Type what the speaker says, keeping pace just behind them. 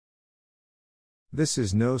This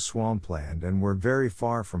is no swampland and we're very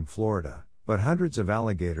far from Florida, but hundreds of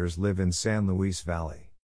alligators live in San Luis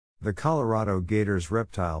Valley. The Colorado Gators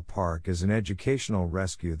Reptile Park is an educational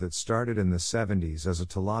rescue that started in the 70s as a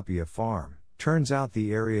tilapia farm. Turns out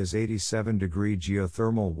the area's 87-degree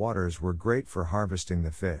geothermal waters were great for harvesting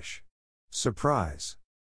the fish. Surprise!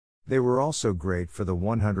 They were also great for the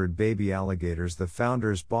 100 baby alligators the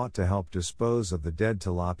founders bought to help dispose of the dead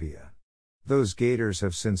tilapia. Those gators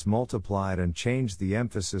have since multiplied and changed the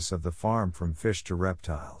emphasis of the farm from fish to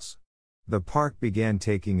reptiles. The park began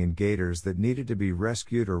taking in gators that needed to be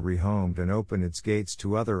rescued or rehomed and opened its gates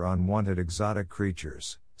to other unwanted exotic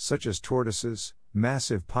creatures, such as tortoises,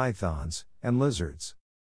 massive pythons, and lizards.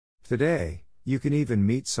 Today, you can even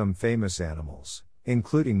meet some famous animals,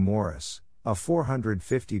 including Morris, a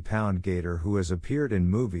 450-pound gator who has appeared in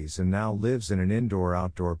movies and now lives in an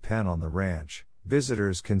indoor-outdoor pen on the ranch.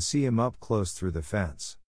 Visitors can see him up close through the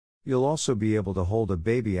fence. You'll also be able to hold a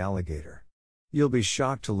baby alligator. You'll be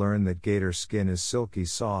shocked to learn that gator skin is silky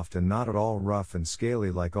soft and not at all rough and scaly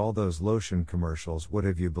like all those lotion commercials would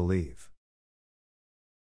have you believe.